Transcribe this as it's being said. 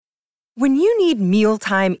When you need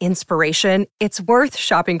mealtime inspiration, it's worth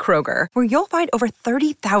shopping Kroger, where you'll find over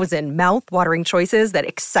 30,000 mouth-watering choices that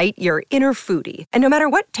excite your inner foodie. And no matter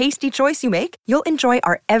what tasty choice you make, you'll enjoy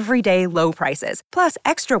our everyday low prices, plus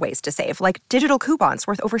extra ways to save, like digital coupons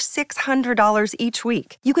worth over $600 each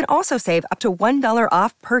week. You can also save up to $1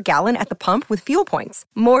 off per gallon at the pump with fuel points.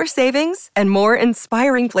 More savings and more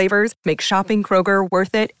inspiring flavors make shopping Kroger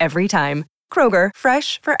worth it every time. Kroger,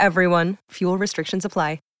 fresh for everyone. Fuel restrictions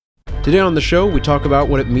apply. Today on the show, we talk about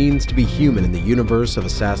what it means to be human in the universe of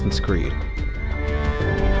Assassin's Creed.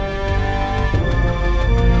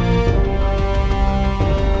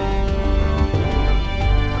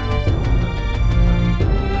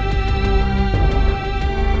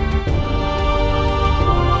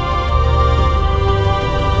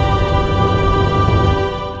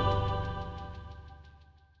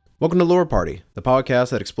 Welcome to Lore Party, the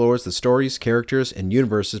podcast that explores the stories, characters, and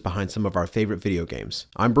universes behind some of our favorite video games.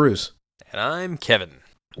 I'm Bruce. And I'm Kevin.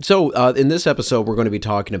 So, in this episode, we're going to be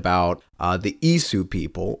talking about the Isu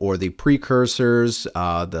people, or the precursors,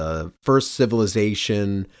 the first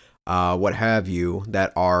civilization, what have you,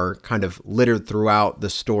 that are kind of littered throughout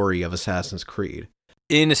the story of Assassin's Creed.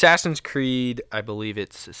 In Assassin's Creed, I believe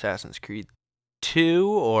it's Assassin's Creed 2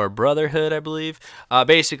 or Brotherhood, I believe.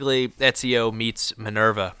 Basically, Ezio meets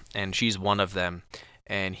Minerva, and she's one of them.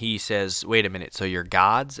 And he says, wait a minute, so you're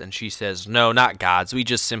gods? And she says, no, not gods. We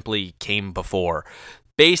just simply came before.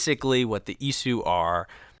 Basically, what the Isu are,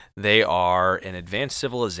 they are an advanced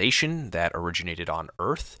civilization that originated on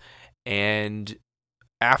Earth. And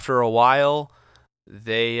after a while,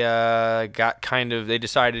 they they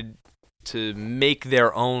decided to make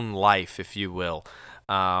their own life, if you will.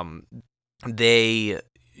 They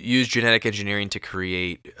use genetic engineering to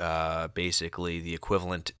create basically the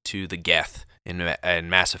equivalent to the Geth in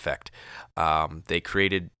Mass Effect. They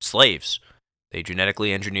created slaves. They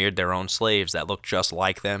genetically engineered their own slaves that looked just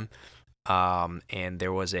like them. And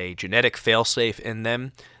there was a genetic failsafe in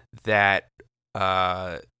them that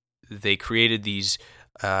they created these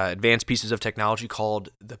advanced pieces of technology called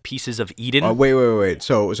the Pieces of Eden. Wait.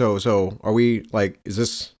 So are we like, is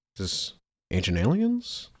this Ancient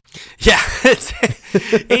Aliens? Yeah, it's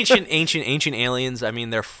ancient aliens. I mean,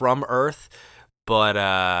 they're from Earth, but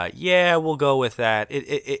yeah, we'll go with that.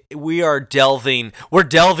 We're delving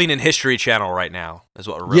in History Channel right now, is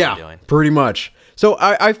what we're really doing. Yeah, pretty much. So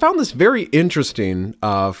I found this very interesting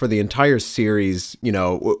for the entire series. You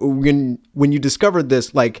know, when you discovered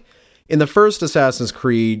this, like, in the first Assassin's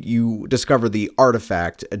Creed, you discover the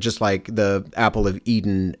artifact, just like the Apple of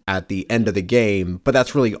Eden at the end of the game, but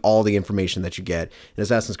that's really all the information that you get. In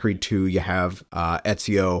Assassin's Creed 2, you have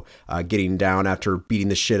Ezio getting down after beating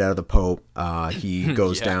the shit out of the Pope. He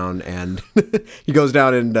goes down and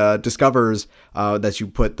discovers that you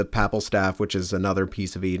put the papal staff, which is another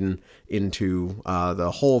piece of Eden, into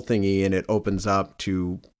the whole thingy, and it opens up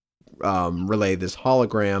to relay this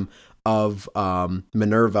hologram of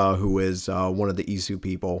Minerva, who is one of the Isu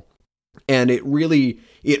people. And it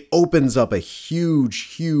opens up a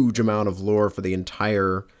huge amount of lore for the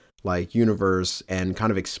entire universe, and kind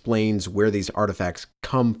of explains where these artifacts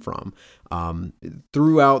come from.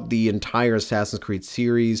 Throughout the entire Assassin's Creed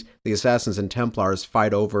series, the Assassins and Templars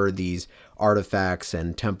fight over these artifacts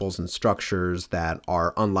and temples and structures that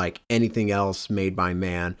are unlike anything else made by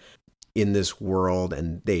man in this world,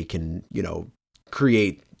 and they can,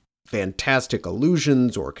 create fantastic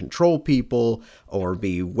illusions or control people or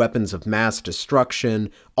be weapons of mass destruction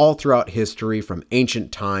all throughout history, from ancient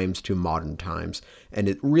times to modern times. And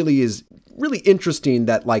it really is really interesting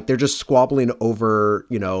that they're just squabbling over,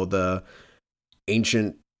 the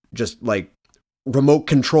ancient, just remote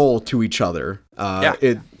control to each other.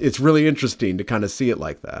 It's really interesting to kind of see it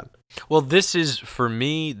like that. Well, this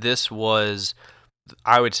was,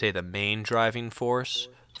 I would say, the main driving force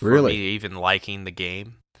for me even liking the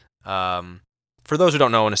game. For those who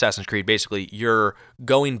don't know, in Assassin's Creed, basically, you're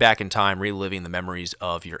going back in time, reliving the memories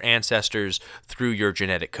of your ancestors through your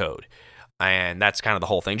genetic code. And that's kind of the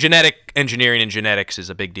whole thing. Genetic engineering and genetics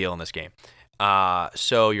is a big deal in this game.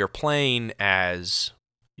 So you're playing as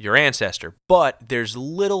your ancestor, but there's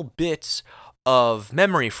little bits of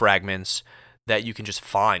memory fragments that you can just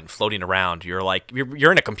find floating around. You're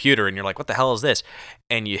in a computer and you're like, what the hell is this?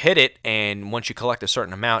 And you hit it, and once you collect a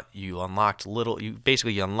certain amount, you unlock little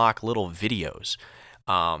videos.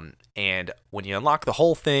 And when you unlock the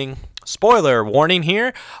whole thing, spoiler warning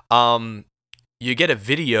here, you get a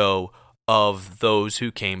video of those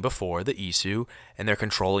who came before the Isu, and they're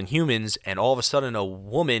controlling humans, and all of a sudden a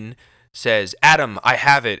woman says, Adam, I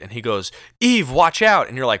have it. And he goes, Eve, watch out.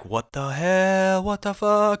 And you're like, what the hell? What the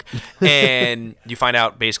fuck? And you find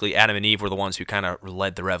out basically Adam and Eve were the ones who kind of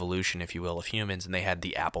led the revolution, if you will, of humans. And they had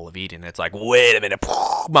the apple of Eden. It's like, wait a minute,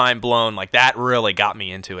 mind blown. Like that really got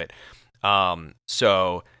me into it.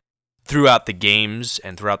 So throughout the games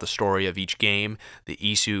and throughout the story of each game, the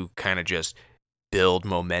Isu kind of just build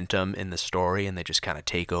momentum in the story, and they just kind of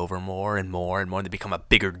take over more and more and more. They become a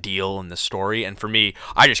bigger deal in the story. And for me,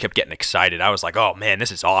 I just kept getting excited. I was like, oh man,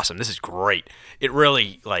 this is awesome. This is great. It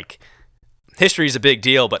really, like, history is a big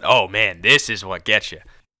deal, but oh man, this is what gets you.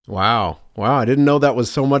 Wow. I didn't know that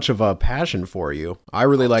was so much of a passion for you. I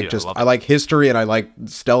really I like history, and I like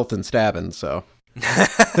stealth and stabbing. So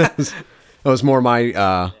that was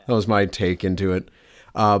my take into it.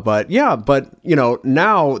 But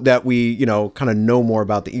now that we, kind of know more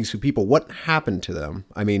about the Isu people, what happened to them?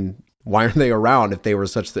 I mean, why aren't they around if they were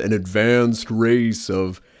such an advanced race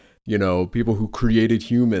of, people who created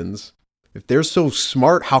humans? If they're so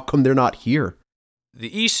smart, how come they're not here? The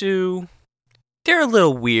Isu, they're a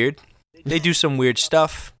little weird. They do some weird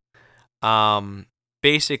stuff.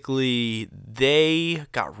 Basically, they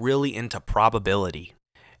got really into probability,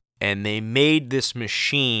 and they made this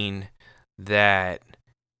machine that,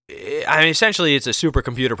 essentially it's a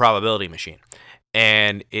supercomputer probability machine,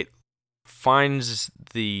 and it finds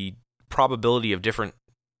the probability of different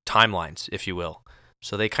timelines, if you will.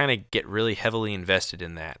 So they kind of get really heavily invested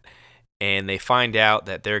in that, and they find out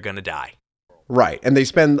that they're going to die. Right. And they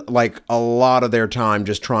spend like a lot of their time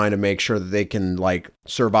just trying to make sure that they can like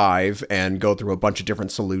survive and go through a bunch of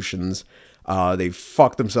different solutions. They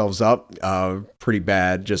fuck themselves up pretty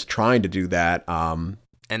bad just trying to do that. And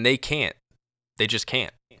they can't. They just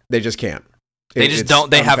can't. They just can't. They just don't.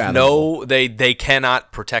 They have no. They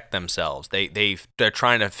cannot protect themselves. They're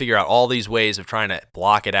trying to figure out all these ways of trying to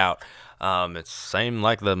block it out. It's same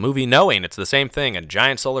like the movie Knowing. It's the same thing. A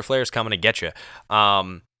giant solar flare is coming to get you.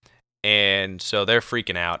 And so they're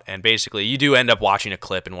freaking out. And basically, you do end up watching a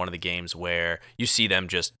clip in one of the games where you see them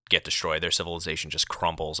just get destroyed. Their civilization just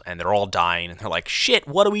crumbles, and they're all dying. And they're like, "Shit,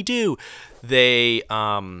 what do we do?" They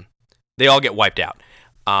all get wiped out.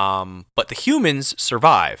 But the humans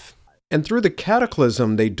survive. And through the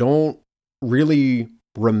cataclysm, they don't really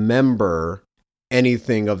remember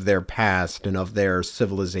anything of their past and of their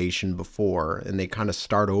civilization before, and they kind of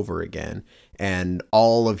start over again. And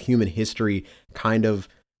all of human history kind of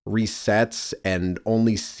resets and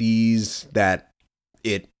only sees that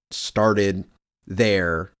it started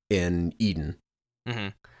there in Eden.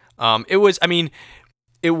 Mm-hmm.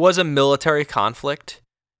 It was a military conflict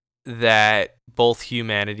that both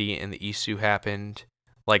humanity and the Isu happened.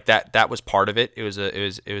 Like that was part of it. It was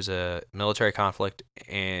a military conflict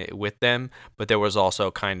with them, but there was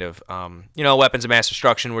also kind of weapons of mass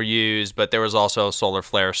destruction were used, but there was also solar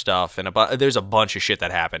flare stuff, and there's a bunch of shit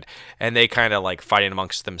that happened, and they kind of like fighting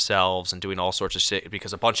amongst themselves and doing all sorts of shit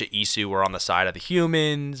because a bunch of Isu were on the side of the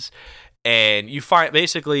humans, and you find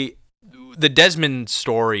basically the Desmond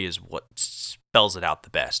story is what spells it out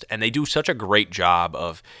the best, and they do such a great job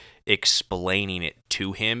of explaining it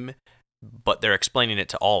to him, but they're explaining it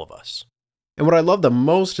to all of us. And what I love the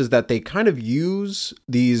most is that they kind of use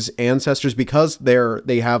these ancestors because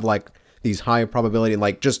they have like these high probability and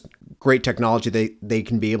like just great technology. They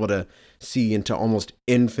can be able to see into almost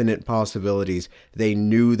infinite possibilities. They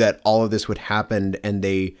knew that all of this would happen, and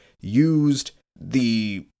they used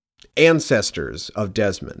the ancestors of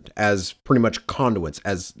Desmond as pretty much conduits,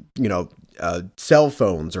 as cell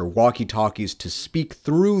phones or walkie-talkies to speak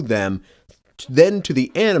through them, then to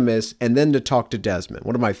the Animus, and then to talk to Desmond.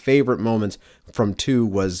 One of my favorite moments from 2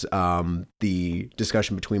 was the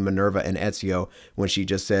discussion between Minerva and Ezio when she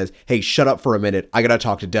just says, "Hey, shut up for a minute. I gotta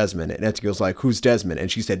talk to Desmond." And Ezio's like, "Who's Desmond?"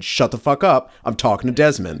 And she said, "Shut the fuck up. I'm talking to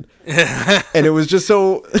Desmond." And it was just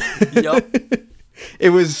so... Yep.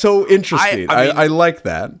 It was so interesting. I like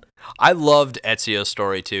that. I loved Ezio's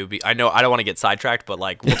story too. I know I don't want to get sidetracked, but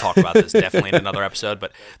like we'll talk about this definitely in another episode.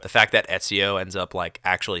 But the fact that Ezio ends up like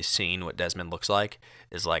actually seeing what Desmond looks like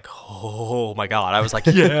is like, oh my god! I was like,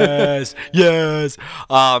 yes, yes.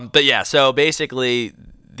 But yeah, so basically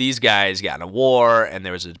these guys got in a war, and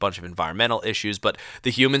there was a bunch of environmental issues. But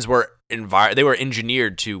the humans were they were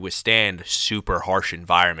engineered to withstand super harsh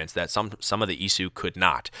environments that some of the Isu could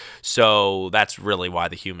not. So that's really why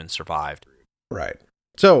the humans survived. Right.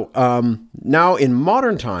 So now in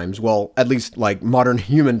modern times, well, at least like modern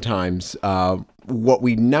human times, what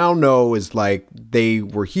we now know is like they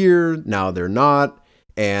were here, now they're not,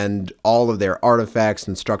 and all of their artifacts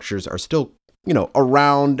and structures are still,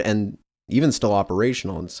 around and even still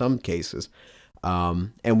operational in some cases.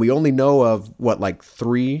 And we only know of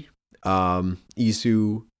 3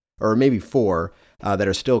 Isu or maybe 4, that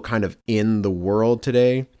are still kind of in the world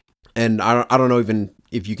today. And I don't know even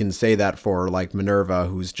if you can say that for like Minerva,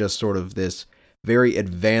 who's just sort of this very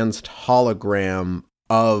advanced hologram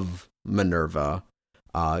of Minerva.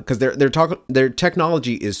 Because their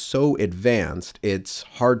technology is so advanced, it's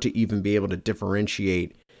hard to even be able to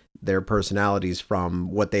differentiate their personalities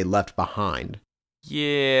from what they left behind.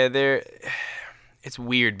 Yeah, it's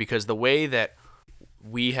weird because the way that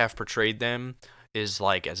we have portrayed them is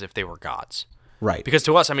like as if they were gods. Right. Because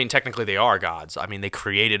to us, I mean, technically they are gods. I mean, they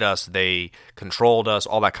created us, they controlled us,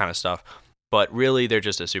 all that kind of stuff. But really, they're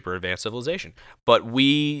just a super advanced civilization. But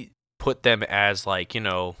we put them as like, you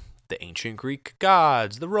know, the ancient Greek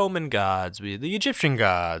gods, the Roman gods, the Egyptian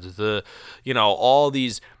gods, all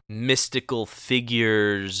these mystical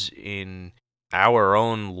figures in our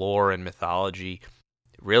own lore and mythology.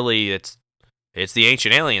 Really, it's the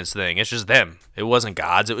ancient aliens thing. It's just them. It wasn't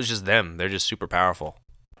gods. It was just them. They're just super powerful.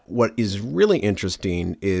 What is really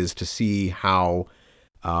interesting is to see how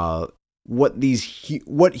what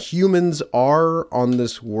humans are on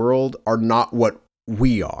this world are not what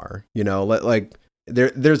we are. You know, like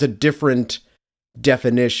there's a different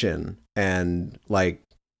definition and like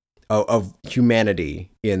of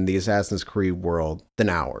humanity in the Assassin's Creed world than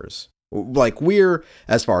ours. Like we're,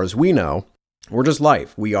 as far as we know, we're just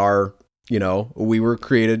life. We are, we were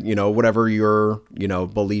created, whatever your,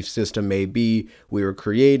 belief system may be, we were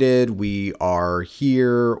created, we are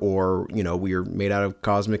here, or, we are made out of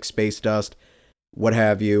cosmic space dust, what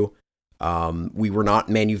have you. We were not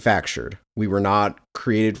manufactured. We were not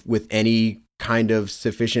created with any kind of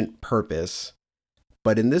sufficient purpose.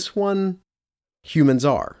 But in this one, humans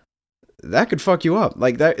are. That could fuck you up.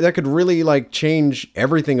 Like that could really like change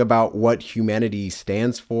everything about what humanity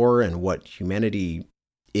stands for and what humanity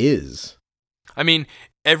is. I mean,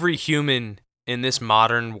 every human in this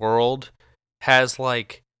modern world has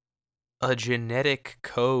like a genetic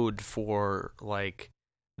code for like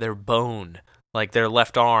their bone, like their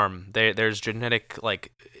left arm. There's genetic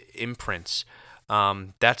like imprints.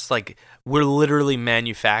 That's like we're literally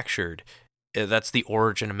manufactured. That's the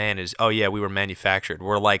origin of man is, oh yeah, we were manufactured.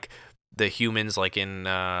 We're like the humans like in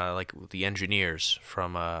like the engineers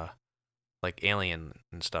from like Alien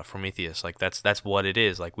and stuff, Prometheus. Like that's what it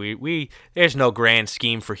is. Like we there's no grand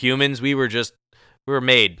scheme for humans. We were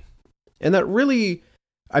made. And that really,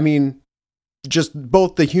 I mean, just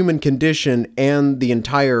both the human condition and the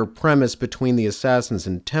entire premise between the Assassins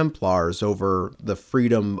and Templars over the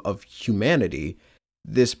freedom of humanity,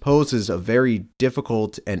 this poses a very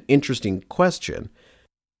difficult and interesting question.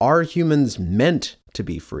 Are humans meant to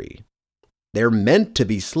be free? They're meant to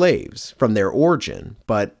be slaves from their origin,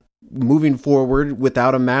 but moving forward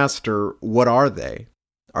without a master, what are they?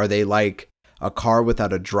 Are they like a car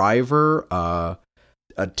without a driver,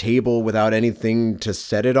 a table without anything to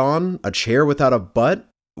set it on, a chair without a butt?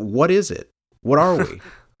 What is it? What are we?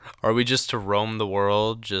 Are we just to roam the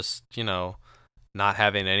world, just, not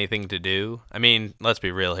having anything to do? I mean, let's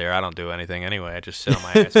be real here. I don't do anything anyway. I just sit on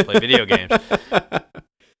my ass and play video games.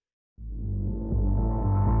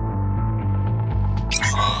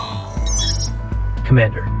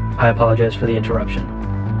 Commander, I apologize for the interruption.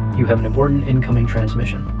 You have an important incoming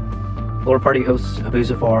transmission. Lore Party hosts Abu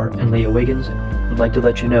Zafar and Leah Wiggins would like to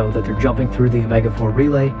let you know that they're jumping through the Omega 4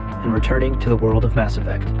 relay and returning to the world of Mass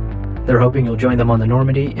Effect. They're hoping you'll join them on the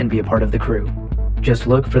Normandy and be a part of the crew. Just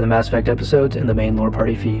look for the Mass Effect episodes in the main Lore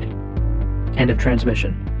Party feed. End of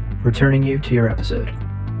transmission. Returning you to your episode.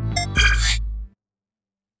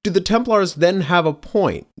 Do the Templars then have a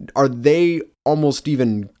point? Are they almost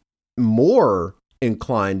even more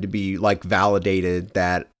inclined to be like validated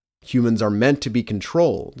that humans are meant to be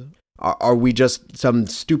controlled? Are we just some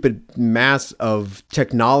stupid mass of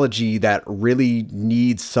technology that really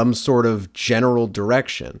needs some sort of general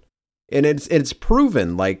direction? And it's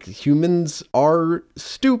proven like humans are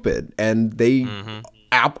stupid and they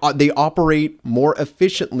operate more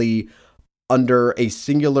efficiently under a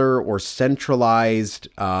singular or centralized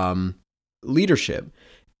leadership.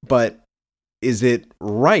 But is it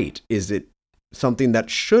right? Is it something that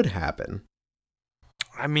should happen?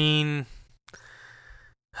 I mean,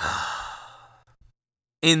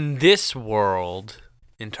 in this world,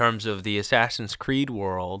 in terms of the Assassin's Creed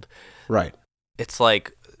world, right? It's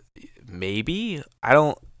like maybe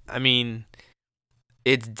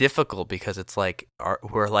it's difficult because it's like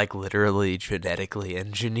we're like literally genetically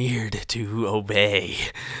engineered to obey,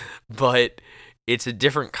 but it's a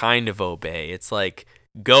different kind of obey. It's like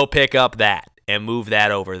go pick up that and move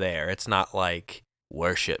that over there. It's not like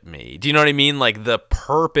worship me. Do you know what I mean? Like the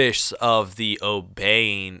purpose of the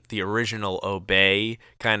obeying, the original obey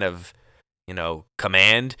kind of,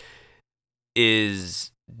 command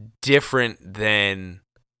is different than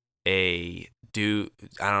do you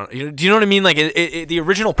know what I mean? Like the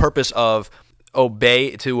original purpose of obey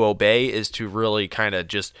is to really kind of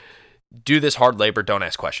just do this hard labor, don't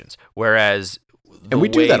ask questions. Whereas, and we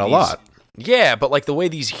do that a lot. Yeah, but like the way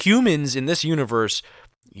these humans in this universe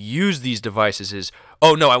use these devices is,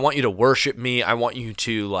 oh no, I want you to worship me. I want you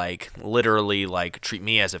to like literally like treat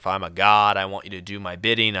me as if I'm a god. I want you to do my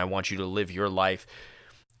bidding. I want you to live your life.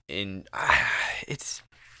 And it's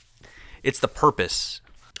the purpose.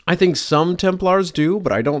 I think some Templars do,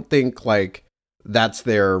 but I don't think like that's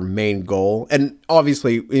their main goal. And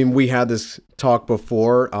obviously, we had this talk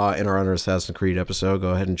before in our Under Assassin's Creed episode.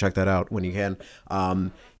 Go ahead and check that out when you can.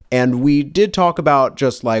 And we did talk about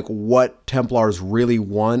just like what Templars really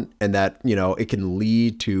want, and that, you know, it can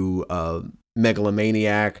lead to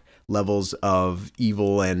megalomaniac levels of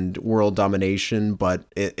evil and world domination, but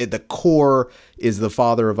the core is the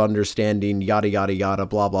father of understanding, yada, yada, yada,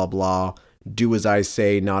 blah, blah, blah. Do as I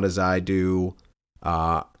say, not as I do.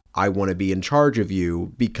 I want to be in charge of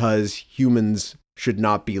you, because humans should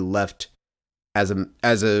not be left as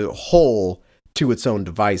a whole to its own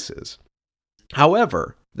devices.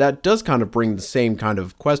 However, that does kind of bring the same kind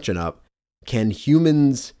of question up. Can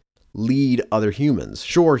humans lead other humans?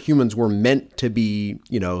 Sure, humans were meant to be,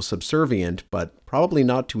 you know, subservient, but probably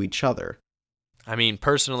not to each other. I mean,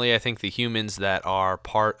 personally, I think the humans that are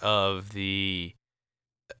part of the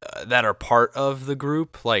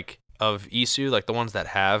group, like of Isu, like the ones that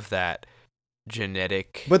have that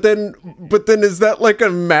genetic. But then is that like a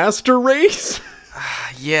master race?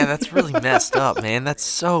 Yeah, that's really messed up, man. That's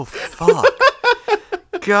so fucked.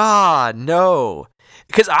 God, no.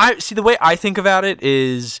 Because the way I think about it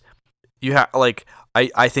is, you have like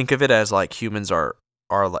I think of it as like humans are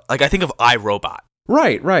like I think of iRobot.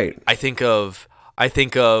 Right. I think of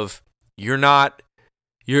you're not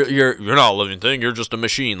a living thing, you're just a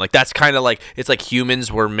machine. Like that's kind of like, it's like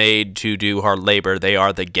humans were made to do hard labor. They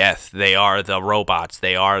are the Geth. They are the robots.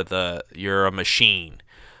 You're a machine.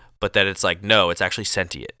 But that it's like, no, it's actually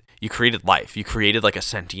sentient. You created life. You created like a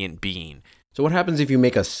sentient being. So what happens if you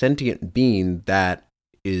make a sentient being that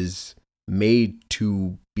is made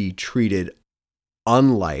to be treated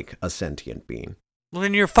unlike a sentient being? Well,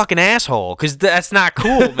 then you're a fucking asshole, because that's not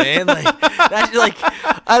cool, man. Like, that's like,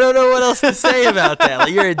 I don't know what else to say about that.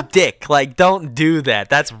 Like, you're a dick. Like, don't do that.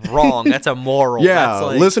 That's wrong. That's immoral. Yeah, that's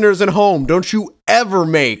like, listeners at home, don't you ever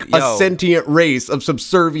make a sentient race of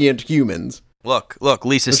subservient humans. Look,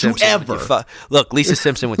 Lisa Simpson. Look, Lisa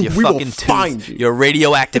Simpson with your we fucking will tooth. Find you. Your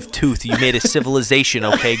radioactive tooth. You made a civilization,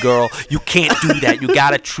 okay, girl? You can't do that. You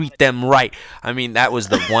gotta treat them right. I mean, that was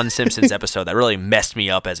the one Simpsons episode that really messed me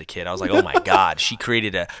up as a kid. I was like, oh my God, she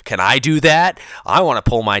created can I do that? I want to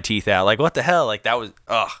pull my teeth out. Like, what the hell? Like, that was,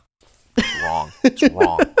 it's wrong. It's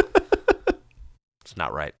wrong. It's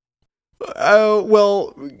not right.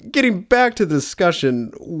 Well, getting back to the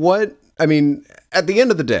discussion, at the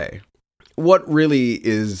end of the day, what really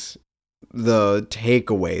is the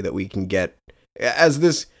takeaway that we can get as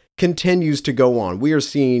this continues to go on? We are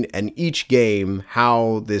seeing in each game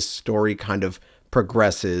how this story kind of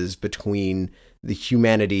progresses between the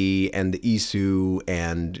humanity and the Isu,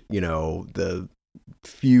 and, you know, the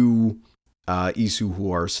few Isu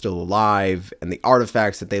who are still alive, and the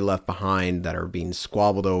artifacts that they left behind that are being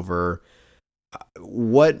squabbled over.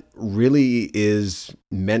 What really is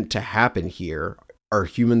meant to happen here? Are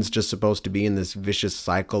humans just supposed to be in this vicious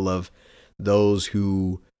cycle of those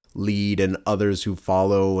who lead and others who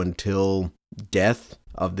follow until death,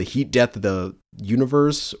 of the heat death of the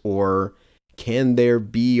universe? Or can there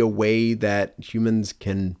be a way that humans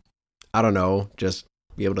can, I don't know, just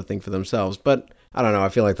be able to think for themselves? But I don't know, I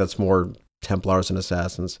feel like that's more Templars and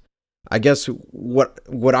Assassins. I guess what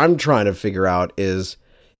I'm trying to figure out is,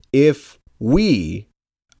 if we,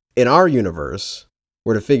 in our universe,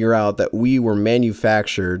 were to figure out that we were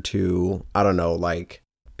manufactured to, I don't know, like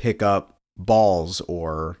pick up balls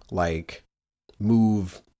or like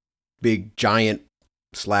move big giant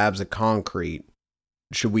slabs of concrete,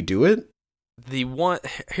 should we do it?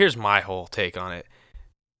 Here's my whole take on it.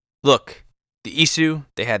 Look, the Isu,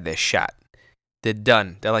 they had their shot. They're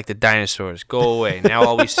done. They're like the dinosaurs. Go away. Now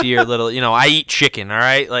all we see are little, I eat chicken, all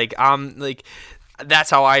right? Like, that's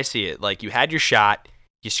how I see it. Like, you had your shot,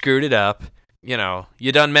 you screwed it up, you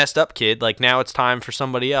done messed up, kid. Like, now it's time for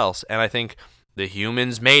somebody else. And I think the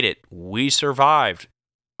humans made it. We survived.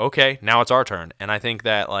 Okay, now it's our turn. And I think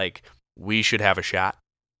that, like, we should have a shot.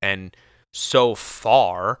 And so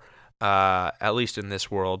far, at least in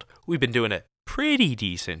this world, we've been doing a pretty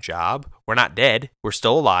decent job. We're not dead. We're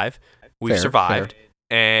still alive. We've survived. Fair.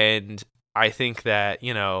 And I think that,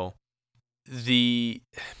 the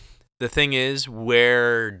the thing is,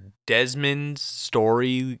 where Desmond's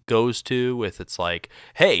story goes to with it's like,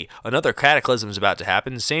 hey, another cataclysm is about to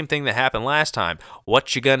happen. Same thing that happened last time.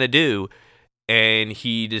 What you gonna do? And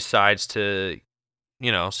he decides to,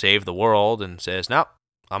 save the world and says, no,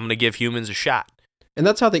 I'm gonna give humans a shot. And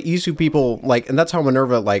that's how the Isu people, and that's how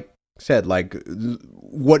Minerva, said,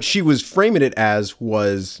 what she was framing it as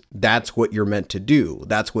was, that's what you're meant to do.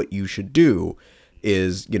 That's what you should do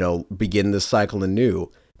is, begin this cycle anew.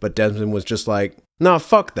 But Desmond was just like, no,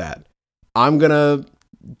 fuck that. I'm going to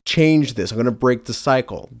change this. I'm going to break the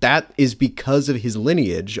cycle. That is because of his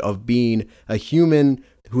lineage of being a human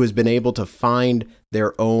who has been able to find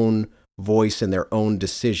their own voice and their own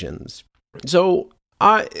decisions. So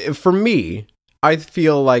for me, I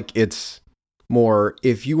feel like it's more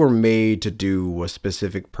if you were made to do a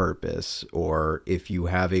specific purpose, or if you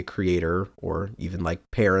have a creator, or even like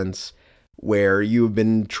parents, where you've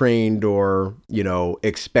been trained or,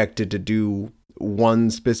 expected to do one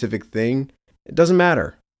specific thing, it doesn't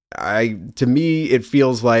matter. To me, it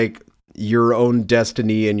feels like your own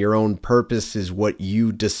destiny and your own purpose is what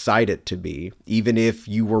you decide it to be, even if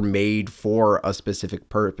you were made for a specific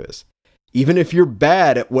purpose. Even if you're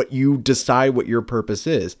bad at what you decide what your purpose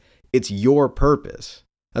is, it's your purpose.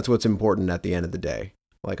 That's what's important at the end of the day.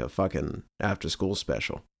 Like a fucking after-school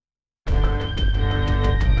special.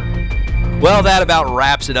 Well, that about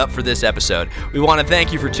wraps it up for this episode. We want to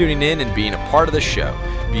thank you for tuning in and being a part of the show.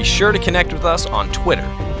 Be sure to connect with us on Twitter,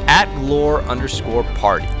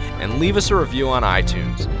 @lore_party, and leave us a review on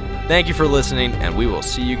iTunes. Thank you for listening, and we will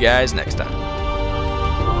see you guys next time.